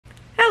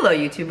Hello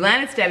YouTube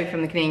land, it's Debbie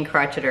from the Canadian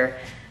Crocheter.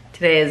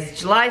 Today is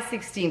July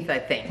 16th, I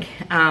think.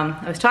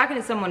 I was talking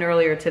to someone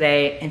earlier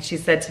today and she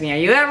said to me, are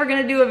you ever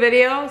gonna do a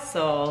video?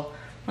 So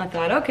I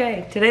thought,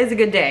 okay, today's a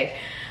good day.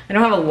 I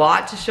don't have a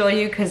lot to show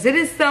you because it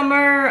is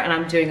summer and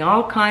I'm doing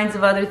all kinds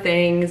of other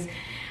things.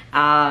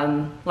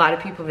 A lot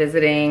of people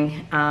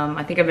visiting.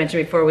 I think I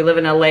mentioned before, we live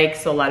in a lake,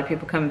 so a lot of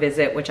people come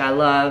visit, which I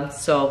love.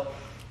 So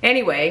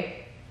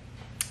anyway,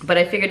 but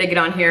I figured I'd get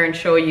on here and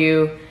show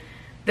you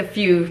the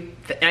few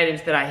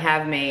items that I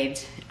have made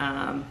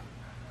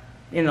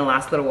in the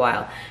last little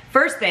while.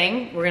 First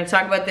thing, we're gonna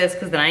talk about this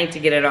because then I need to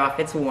get it off,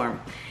 it's warm,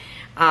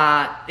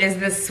 is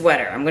this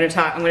sweater. I'm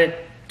gonna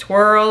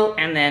twirl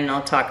and then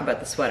I'll talk about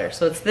the sweater.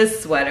 So it's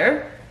this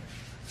sweater.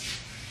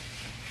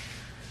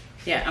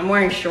 Yeah, I'm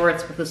wearing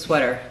shorts with the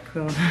sweater.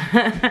 Cool.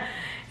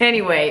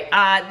 Anyway,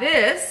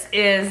 this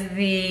is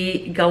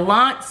the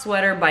Gallant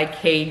sweater by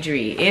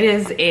Caidree. It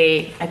is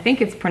a, I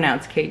think it's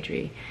pronounced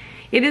Caidree.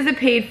 It is a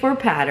paid for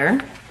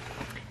pattern.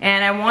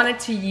 And I wanted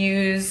to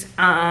use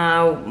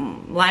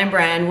Line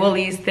Brand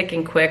Woolies Thick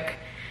and Quick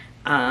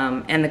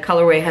and the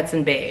colorway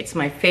Hudson Bay. It's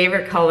my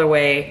favorite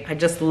colorway. I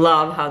just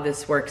love how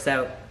this works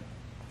out.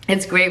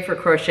 It's great for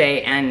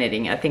crochet and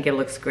knitting. I think it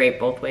looks great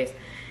both ways.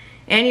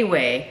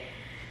 Anyway,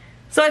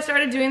 so I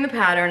started doing the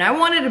pattern. I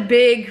wanted a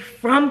big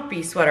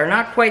frumpy sweater,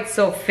 not quite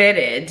so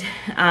fitted,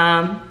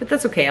 but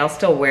that's okay, I'll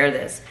still wear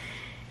this.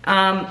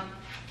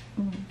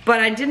 But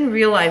I didn't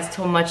realize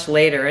till much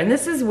later, and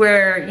this is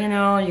where, you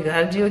know, you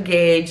gotta do a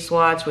gauge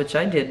swatch, which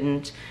I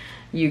didn't.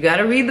 You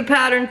gotta read the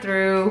pattern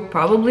through,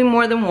 probably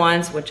more than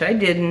once, which I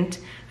didn't.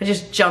 I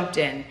just jumped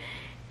in.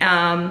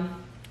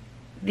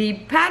 The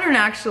pattern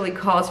actually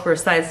calls for a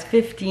size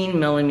 15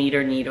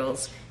 millimeter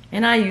needles,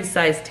 and I use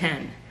size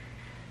 10.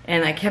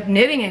 And I kept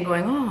knitting and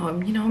going,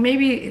 oh, you know,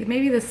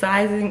 maybe the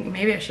sizing,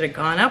 maybe I should have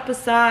gone up a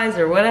size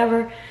or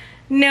whatever.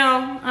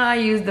 No, I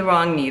used the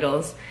wrong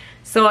needles.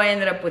 So I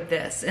ended up with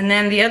this. And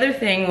then the other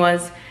thing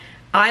was,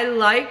 I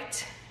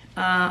liked,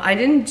 I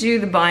didn't do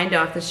the bind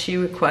off that she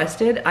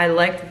requested. I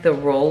liked the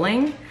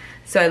rolling.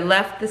 So I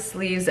left the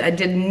sleeves. I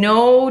did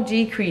no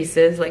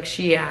decreases like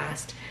she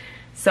asked.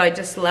 So I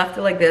just left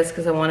it like this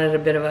because I wanted a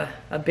bit of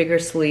a bigger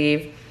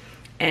sleeve.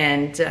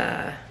 And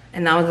that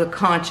was a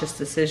conscious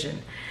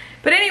decision.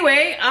 But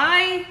anyway,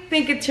 I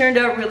think it turned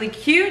out really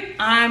cute.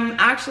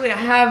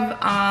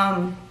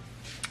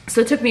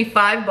 So it took me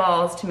 5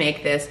 balls to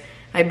make this.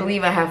 I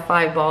believe I have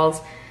 5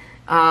 balls.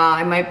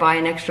 I might buy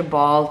an extra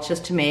ball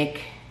just to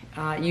make,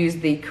 use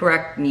the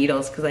correct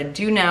needles because I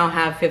do now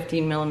have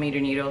 15 millimeter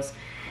needles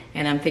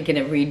and I'm thinking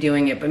of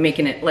redoing it, but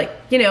making it like,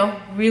 you know,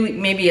 really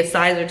maybe a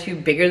size or 2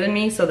 bigger than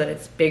me so that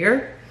it's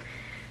bigger.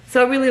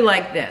 So I really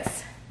like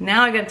this.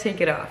 Now I gotta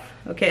take it off.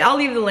 Okay, I'll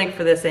leave the link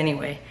for this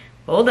anyway.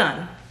 Hold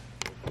on.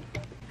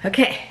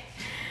 Okay,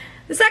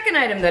 the second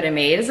item that I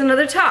made is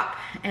another top.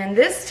 And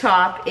this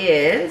top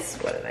is,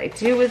 what did I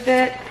do with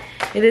it?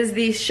 It is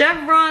the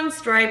Chevron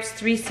Stripes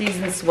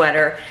 3-season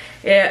sweater.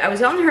 I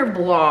was on her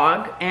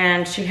blog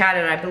and she had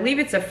it, I believe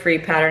it's a free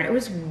pattern. It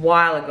was a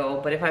while ago,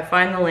 but if I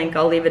find the link,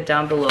 I'll leave it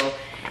down below.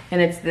 And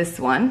it's this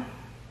one.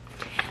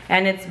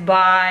 And it's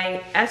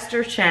by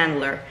Esther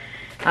Chandler.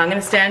 I'm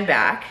gonna stand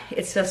back.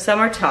 It's a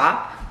summer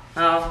top.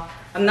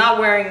 I'm not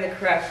wearing the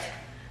correct,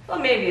 well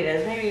maybe it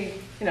is, maybe,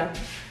 you know.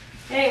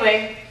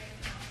 Anyway,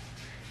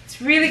 it's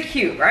really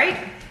cute,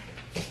 right?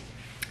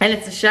 And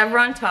it's a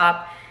chevron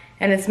top.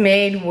 And it's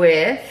made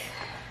with,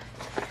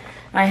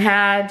 I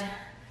had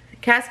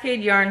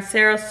Cascade Yarn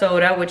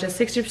Sarasota, which is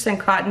 60%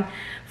 cotton,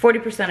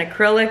 40%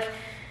 acrylic.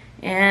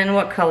 And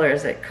what color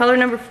is it? Color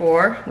number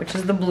 4, which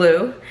is the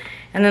blue.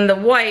 And then the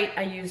white,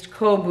 I used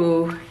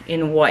Kobu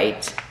in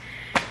white.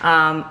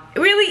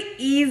 Really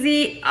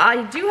easy.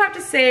 I do have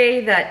to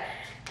say that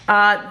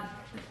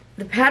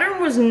the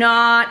pattern was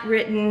not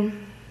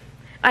written,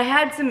 I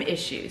had some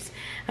issues.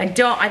 I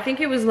think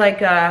it was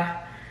like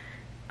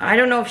I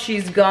don't know if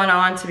she's gone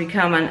on to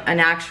become an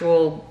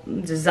actual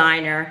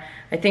designer.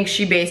 I think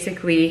she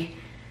basically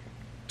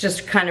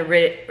just kind of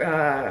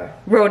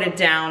wrote it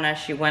down as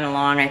she went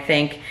along, I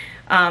think.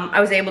 I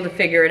was able to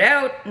figure it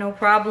out, no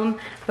problem.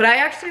 But I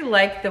actually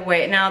like the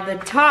way, now the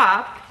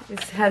top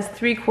has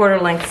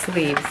 3/4 length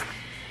sleeves.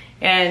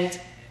 And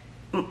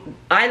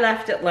I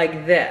left it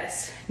like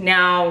this.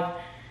 Now,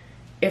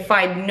 if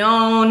I'd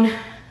known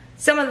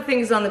some of the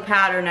things on the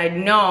pattern, I'd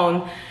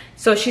known.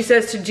 So she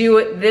says to do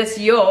it this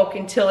yoke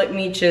until it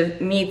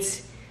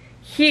meets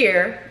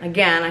here.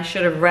 Again, I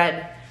should have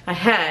read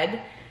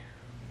ahead.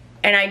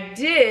 And I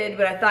did,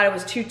 but I thought it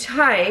was too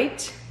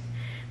tight.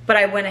 But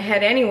I went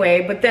ahead anyway.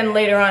 But then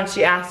later on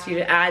she asked you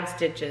to add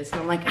stitches.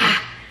 And I'm like, I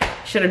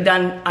should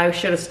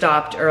have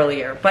stopped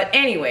earlier. But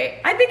anyway,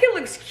 I think it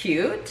looks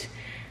cute.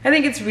 I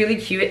think it's really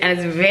cute and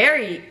it's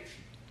very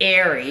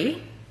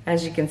airy,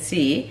 as you can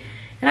see.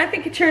 And I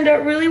think it turned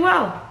out really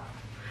well.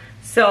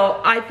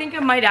 So I think I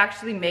might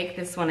actually make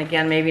this one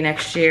again, maybe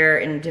next year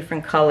in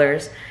different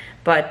colors.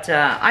 But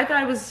I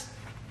thought it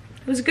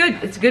was good.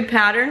 It's a good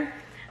pattern.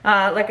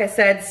 Like I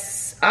said,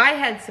 I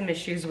had some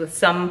issues with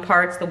some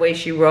parts, the way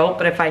she wrote,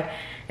 but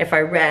if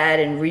I read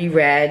and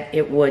reread,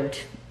 it would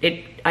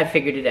I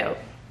figured it out.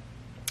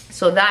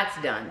 So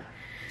that's done.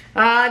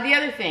 The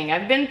other thing,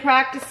 I've been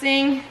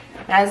practicing,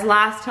 as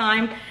last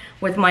time,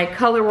 with my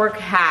colorwork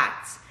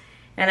hats.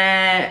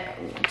 And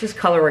just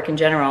colorwork in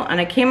general. And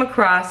I came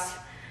across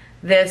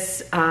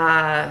this,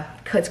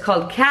 it's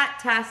called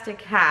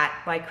Cat-tastic hat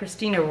by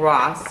Christina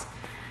Ross.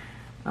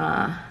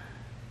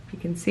 You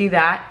can see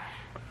that.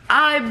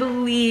 I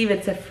believe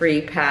it's a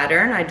free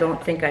pattern. I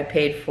don't think I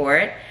paid for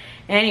it.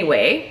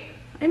 Anyway,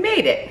 I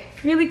made it.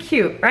 Really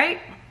cute, right?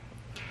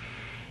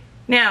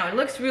 Now, it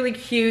looks really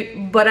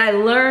cute, but I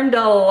learned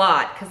a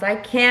lot because I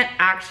can't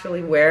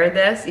actually wear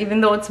this,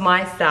 even though it's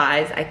my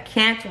size. I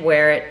can't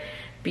wear it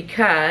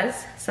because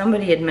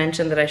somebody had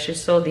mentioned that I should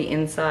sew the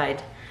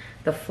inside,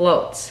 the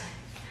floats.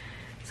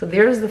 So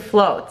there's the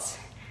floats.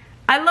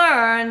 I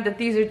learned that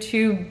these are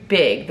too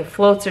big. The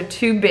floats are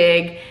too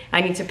big.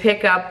 I need to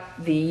pick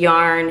up the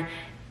yarn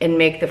and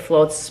make the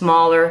floats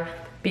smaller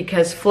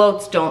because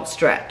floats don't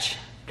stretch.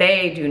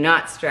 They do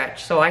not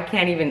stretch. So I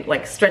can't even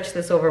like stretch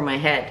this over my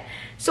head.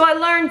 So I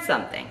learned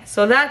something.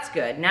 So that's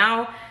good.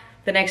 Now,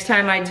 the next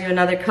time I do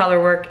another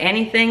color work,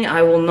 anything,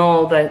 I will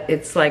know that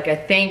it's like, I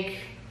think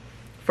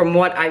from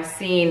what I've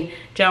seen,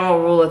 general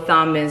rule of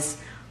thumb is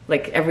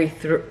like every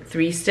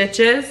 3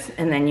 stitches,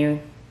 and then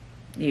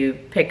you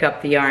pick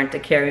up the yarn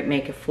to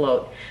make a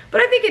float. But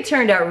I think it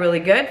turned out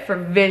really good for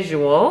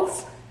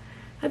visuals.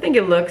 I think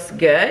it looks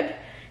good.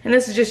 And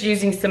this is just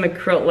using some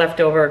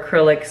leftover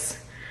acrylics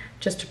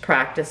just to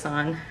practice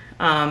on.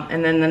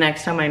 And then the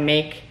next time I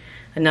make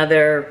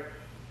another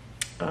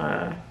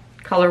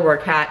color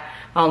work hat,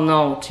 I'll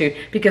know too.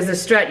 Because the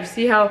stretch, you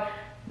see how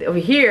over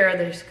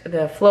here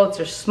the floats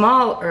are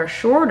small or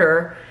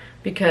shorter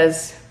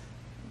because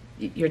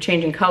you're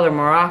changing color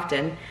more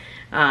often.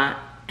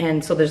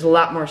 And so there's a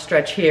lot more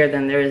stretch here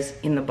than there is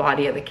in the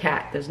body of the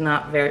cat. There's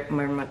not very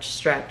much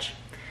stretch.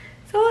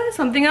 So that's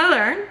something I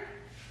learned.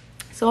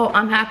 So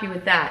I'm happy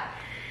with that.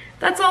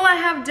 That's all I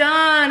have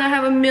done. I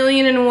have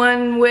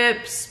 1,000,001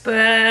 whips, but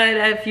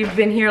if you've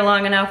been here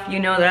long enough, you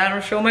know that I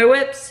don't show my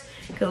whips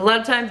because a lot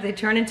of times they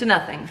turn into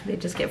nothing. They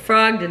just get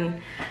frogged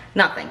and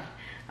nothing.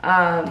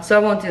 So I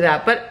won't do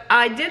that. But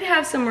I did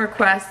have some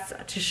requests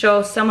to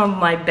show some of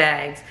my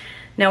bags.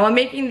 Now I'm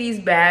making these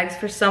bags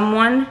for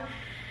someone,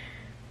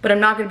 but I'm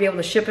not going to be able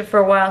to ship it for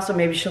a while, so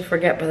maybe she'll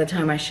forget by the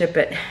time I ship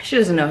it. She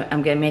doesn't know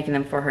I'm making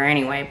them for her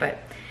anyway, but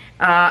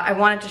I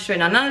wanted to show you.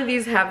 Now, none of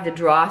these have the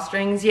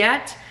drawstrings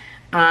yet,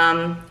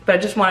 but I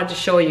just wanted to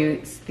show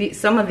you.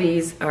 Some of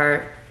these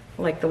are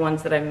like the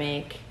ones that I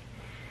make.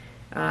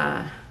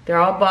 They're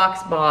all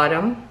box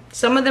bottom.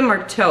 Some of them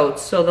are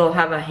totes, so they'll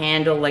have a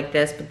handle like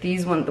this, but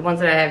the ones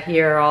that I have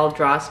here are all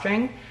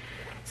drawstring.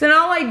 So then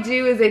all I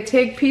do is I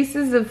take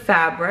pieces of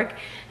fabric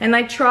and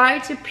I try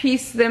to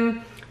piece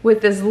them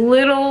with as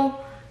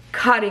little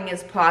cutting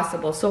as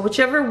possible. So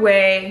whichever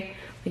way,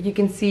 like you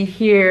can see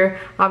here,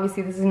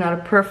 obviously this is not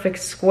a perfect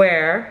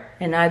square,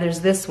 and neither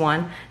is this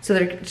one, so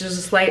there's just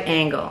a slight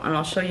angle, and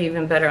I'll show you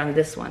even better on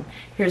this one.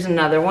 Here's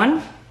another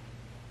one.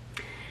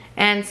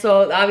 And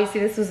so obviously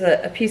this was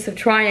a piece of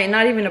triangle,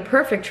 not even a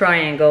perfect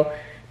triangle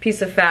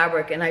piece of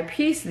fabric, and I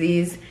piece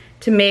these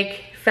to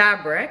make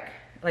fabric,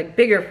 like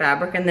bigger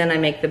fabric, and then I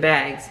make the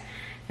bags.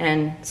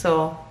 And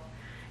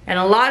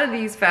a lot of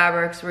these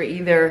fabrics were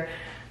either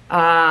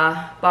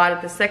bought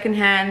at the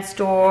secondhand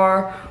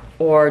store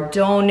or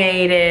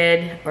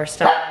donated or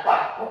stuff like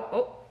that.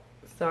 Oh,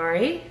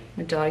 sorry,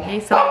 my doggy.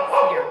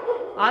 Someone's here.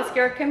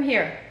 Oscar, come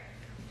here.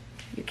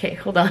 Okay,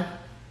 hold on.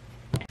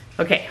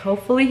 Okay,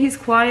 hopefully he's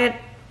quiet.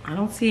 I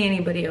don't see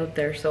anybody out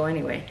there, so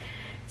anyway.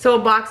 So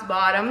a box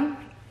bottom,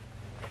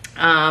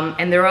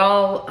 and they're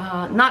all,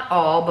 not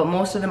all, but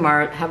most of them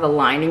have a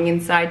lining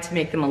inside to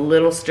make them a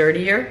little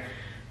sturdier.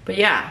 But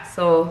yeah,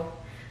 so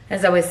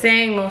as I was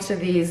saying, most of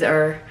these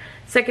are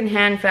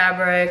secondhand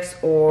fabrics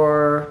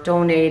or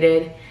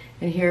donated.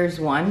 And here's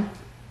one,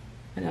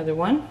 another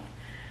one,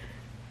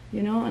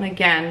 you know, and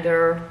again,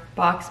 they're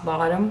box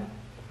bottom,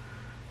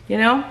 you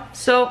know.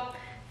 So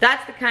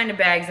that's the kind of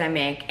bags I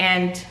make.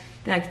 And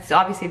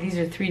obviously these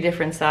are 3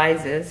 different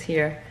sizes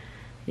here,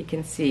 you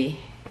can see.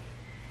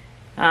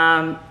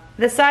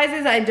 The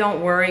sizes I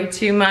don't worry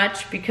too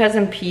much because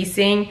I'm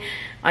piecing.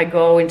 I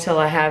go until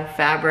I have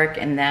fabric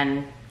and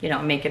then, you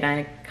know, make it,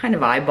 I kind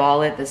of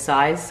eyeball it, the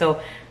size.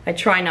 So I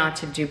try not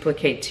to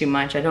duplicate too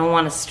much. I don't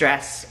want to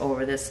stress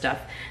over this stuff.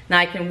 Now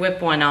I can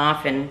whip one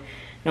off in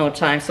no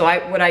time. So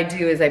what I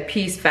do is I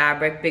piece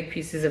fabric, big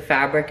pieces of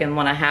fabric, and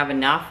when I have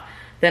enough,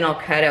 then I'll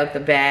cut out the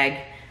bag.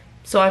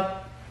 So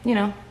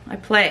I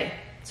play.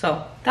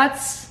 So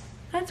that's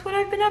what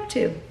I've been up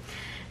to.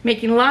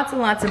 Making lots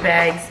and lots of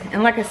bags.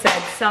 And like I said,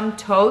 some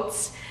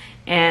totes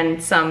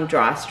and some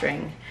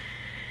drawstring.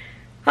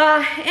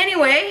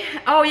 Anyway,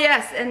 oh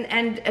yes,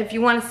 and if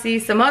you want to see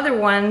some other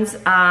ones,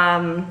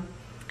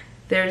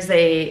 there's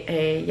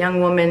a young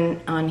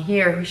woman on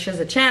here who has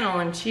a channel,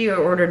 and she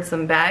ordered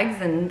some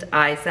bags and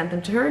I sent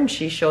them to her and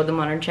she showed them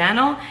on her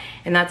channel,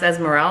 and that's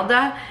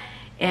Esmeralda,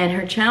 and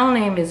her channel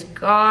name is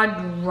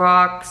God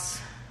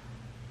Rocks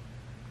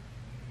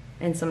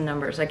in some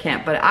numbers. I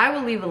can't, but I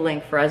will leave a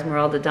link for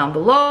Esmeralda down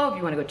below if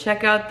you want to go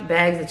check out the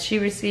bags that she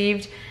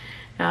received.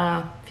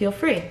 Feel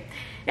free.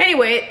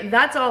 Anyway,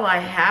 that's all I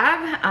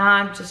have.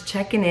 I'm just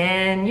checking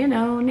in, you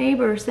know,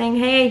 neighbor, saying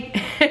hey.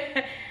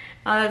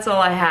 That's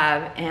all I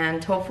have,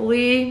 and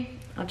hopefully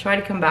I'll try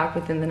to come back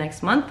within the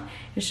next month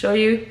and show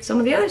you some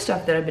of the other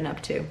stuff that I've been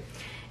up to.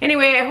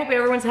 Anyway, I hope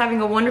everyone's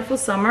having a wonderful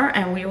summer,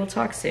 and we will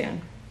talk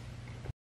soon.